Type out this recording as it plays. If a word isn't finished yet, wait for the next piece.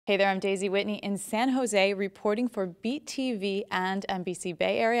Hey there, I'm Daisy Whitney in San Jose reporting for Beat TV and NBC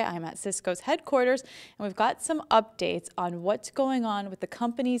Bay Area. I'm at Cisco's headquarters and we've got some updates on what's going on with the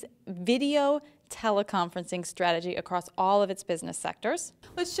company's video teleconferencing strategy across all of its business sectors.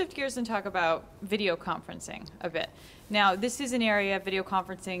 Let's shift gears and talk about video conferencing a bit. Now, this is an area of video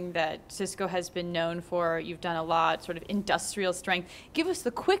conferencing that Cisco has been known for. You've done a lot, sort of industrial strength. Give us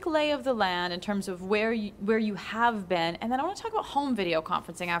the quick lay of the land in terms of where you have been, and then I want to talk about home video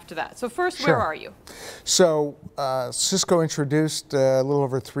conferencing after that. So first, Sure. Where are you? So Cisco introduced a little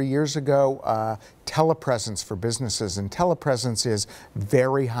over 3 years ago telepresence for businesses, and telepresence is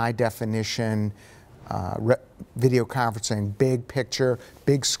very high definition video conferencing, big picture,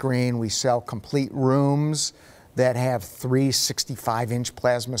 big screen. We sell complete rooms that have 3 65-inch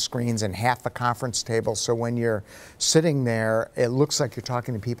plasma screens and half the conference table. So when you're sitting there, it looks like you're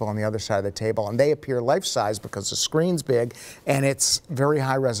talking to people on the other side of the table, and they appear life-size because the screen's big and it's very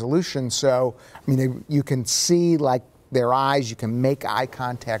high resolution. So I mean, you can see like their eyes, you can make eye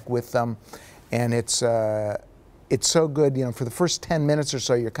contact with them, and it's so good, you know, for the first 10 minutes or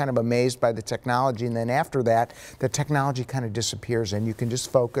so, you're kind of amazed by the technology, and then after that, the technology kind of disappears, and you can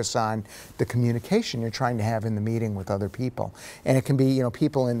just focus on the communication you're trying to have in the meeting with other people. And it can be, you know,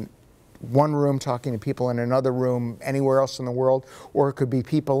 people in one room talking to people in another room anywhere else in the world, or it could be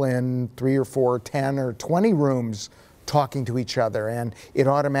people in 3 or 4, 10 or 20 rooms talking to each other, and it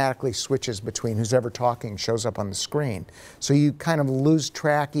automatically switches between who's ever talking shows up on the screen. So you kind of lose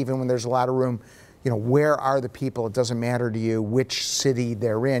track even when there's a lot of room. You know, where are the people? It doesn't matter to you which city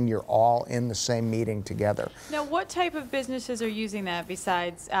they're in. You're all in the same meeting together. Now, what type of businesses are using that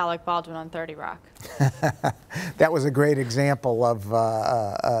besides Alec Baldwin on 30 Rock? That was a great example of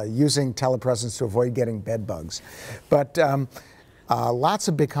using telepresence to avoid getting bed bugs. But lots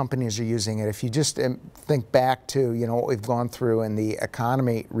of big companies are using it. If you just think back to, you know, what we've gone through in the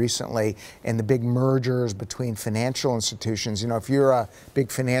economy recently and the big mergers between financial institutions. You know, if you're a big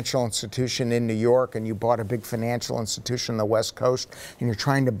financial institution in New York and you bought a big financial institution on the West Coast and you're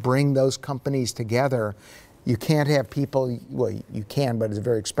trying to bring those companies together, you can't have people, well, you can, but it's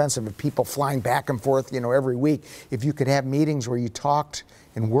very expensive, but people flying back and forth, you know, every week. If you could have meetings where you talked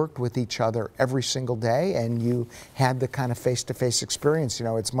and worked with each other every single day and you had the kind of face-to-face experience, you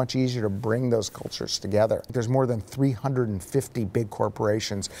know, it's much easier to bring those cultures together. There's more than 350 big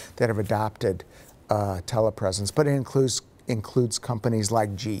corporations that have adopted telepresence, but it includes companies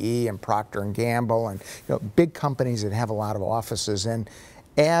like GE and Procter & Gamble and, you know, big companies that have a lot of offices. And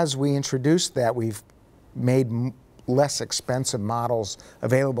as we introduced that, we've made less expensive models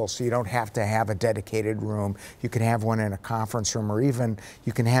available, so you don't have to have a dedicated room. You can have one in a conference room, or even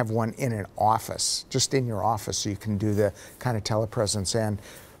you can have one in an office, just in your office, so you can do the kind of telepresence. And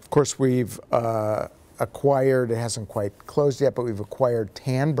of course, we've acquired, it hasn't quite closed yet, but we've acquired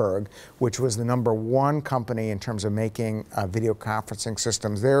Tandberg, which was the #1 company in terms of making video conferencing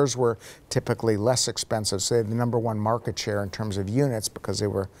systems. Theirs were typically less expensive, so they had the #1 market share in terms of units because they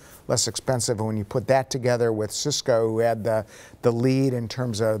were less expensive. And when you put that together with Cisco, who had the lead in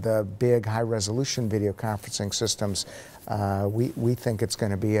terms of the big high-resolution video conferencing systems, we think it's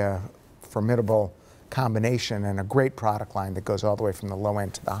going to be a formidable combination and a great product line that goes all the way from the low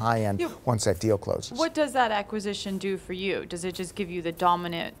end to the high end once that deal closes. What does that acquisition do for you? Does it just give you the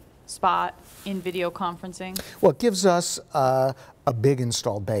dominant spot in video conferencing? Well, it gives us a big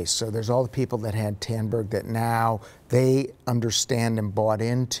installed base. So there's all the people that had Tandberg that now they understand and bought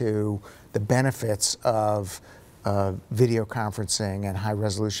into the benefits of video conferencing and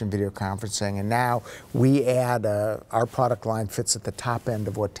high-resolution video conferencing, and now we add our product line fits at the top end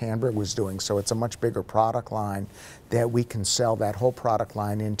of what Tandberg was doing, so it's a much bigger product line that we can sell that whole product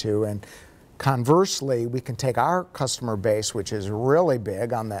line into. And conversely, we can take our customer base, which is really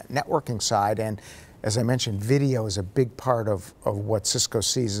big on the networking side, and as I mentioned, video is a big part of what Cisco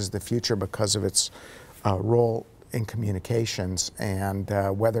sees as the future because of its role in communications, and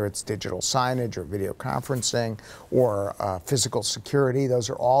whether it's digital signage or video conferencing or physical security, those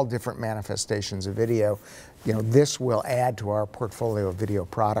are all different manifestations of video. You know, this will add to our portfolio of video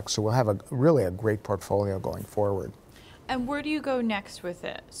products, so we'll have really a great portfolio going forward. And where do you go next with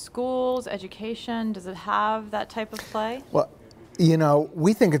it? Schools, education, does it have that type of play? Well, you know,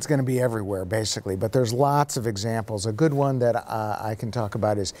 we think it's going to be everywhere, basically, but there's lots of examples. A good one that I can talk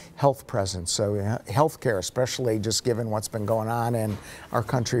about is health presence. So healthcare, especially just given what's been going on in our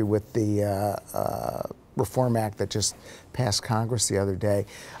country with the Reform Act that just passed Congress the other day,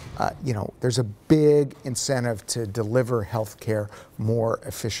 you know, there's a big incentive to deliver health care more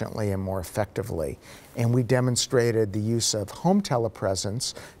efficiently and more effectively. And we demonstrated the use of home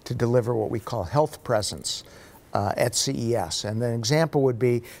telepresence to deliver what we call health presence. at CES. And an example would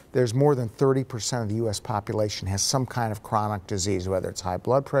be there's more than 30% of the U.S. population has some kind of chronic disease, whether it's high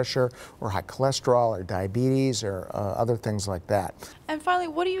blood pressure or high cholesterol or diabetes or other things like that. And finally,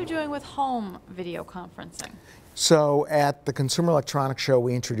 what are you doing with home video conferencing? So at the Consumer Electronics Show,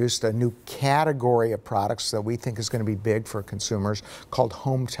 we introduced a new category of products that we think is going to be big for consumers called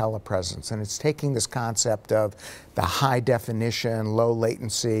home telepresence. And it's taking this concept of the high definition, low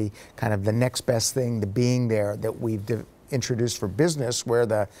latency, kind of the next best thing to being there that we've introduced for business where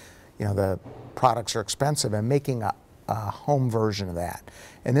the products are expensive, and making a home version of that.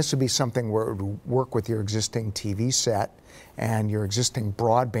 And this would be something where it would work with your existing TV set and your existing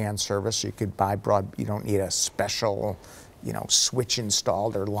broadband service. You could buy you don't need a special, switch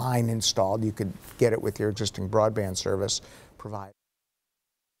installed or line installed. You could get it with your existing broadband service provided.